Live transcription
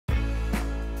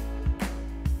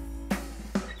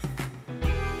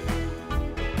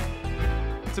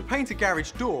To paint a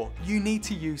garage door, you need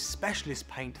to use specialist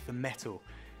paint for metal.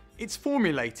 It's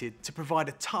formulated to provide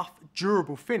a tough,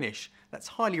 durable finish that's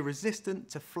highly resistant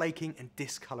to flaking and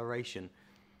discoloration.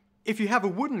 If you have a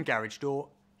wooden garage door,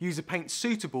 use a paint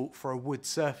suitable for a wood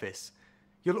surface.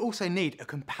 You'll also need a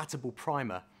compatible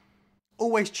primer.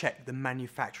 Always check the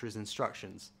manufacturer's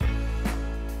instructions.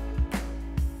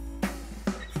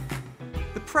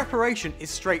 The preparation is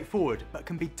straightforward but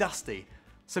can be dusty,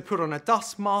 so put on a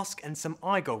dust mask and some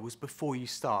eye goggles before you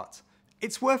start.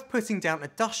 It's worth putting down a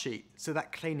dust sheet so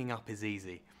that cleaning up is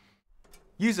easy.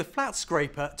 Use a flat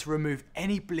scraper to remove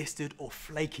any blistered or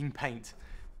flaking paint.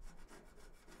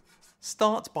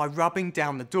 Start by rubbing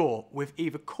down the door with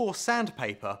either coarse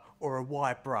sandpaper or a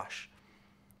wire brush.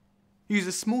 Use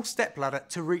a small stepladder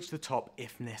to reach the top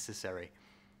if necessary.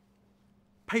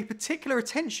 Pay particular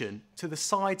attention to the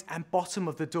sides and bottom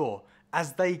of the door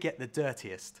as they get the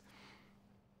dirtiest.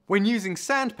 When using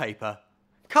sandpaper,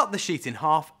 cut the sheet in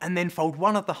half and then fold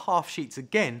one of the half sheets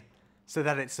again so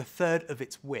that it's a third of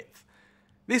its width.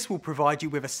 This will provide you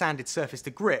with a sanded surface to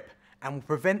grip and will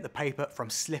prevent the paper from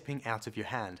slipping out of your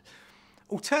hand.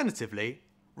 Alternatively,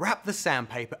 wrap the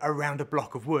sandpaper around a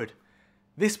block of wood.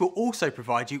 This will also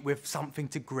provide you with something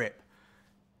to grip.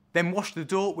 Then wash the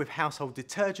door with household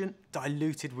detergent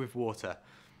diluted with water.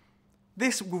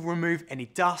 This will remove any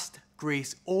dust,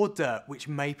 grease or dirt which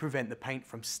may prevent the paint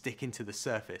from sticking to the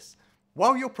surface.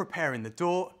 While you're preparing the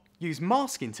door, use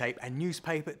masking tape and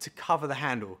newspaper to cover the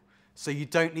handle so you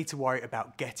don't need to worry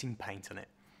about getting paint on it.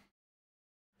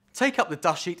 Take up the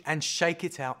dust sheet and shake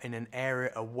it out in an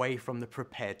area away from the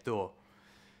prepared door.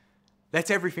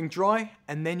 Let everything dry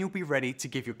and then you'll be ready to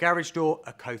give your garage door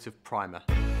a coat of primer.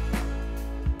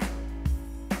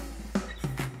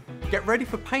 Get ready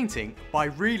for painting by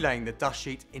relaying the dust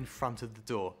sheet in front of the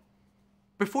door.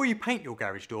 Before you paint your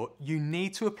garage door, you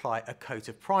need to apply a coat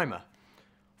of primer.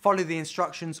 Follow the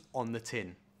instructions on the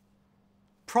tin.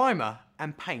 Primer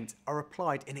and paint are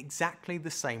applied in exactly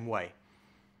the same way.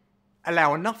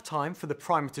 Allow enough time for the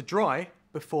primer to dry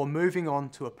before moving on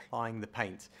to applying the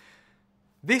paint.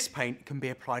 This paint can be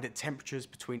applied at temperatures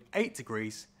between 8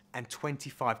 degrees and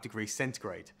 25 degrees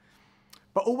centigrade.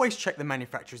 But always check the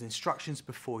manufacturer's instructions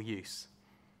before use.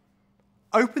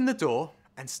 Open the door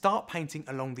and start painting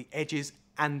along the edges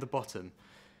and the bottom.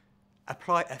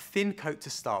 Apply a thin coat to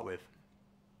start with.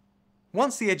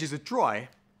 Once the edges are dry,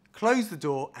 close the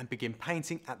door and begin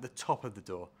painting at the top of the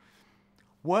door.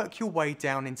 Work your way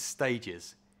down in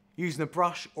stages, using a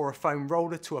brush or a foam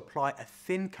roller to apply a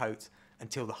thin coat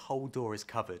until the whole door is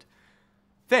covered.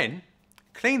 Then,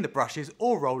 clean the brushes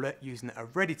or roller using a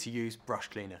ready-to-use brush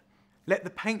cleaner. Let the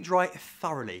paint dry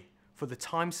thoroughly for the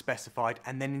time specified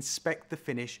and then inspect the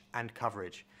finish and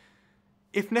coverage.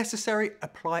 If necessary,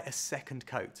 apply a second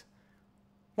coat.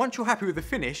 Once you're happy with the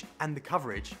finish and the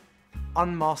coverage,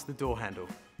 unmask the door handle.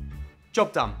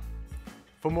 Job done.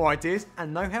 For more ideas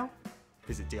and know-how,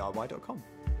 visit DIY.com.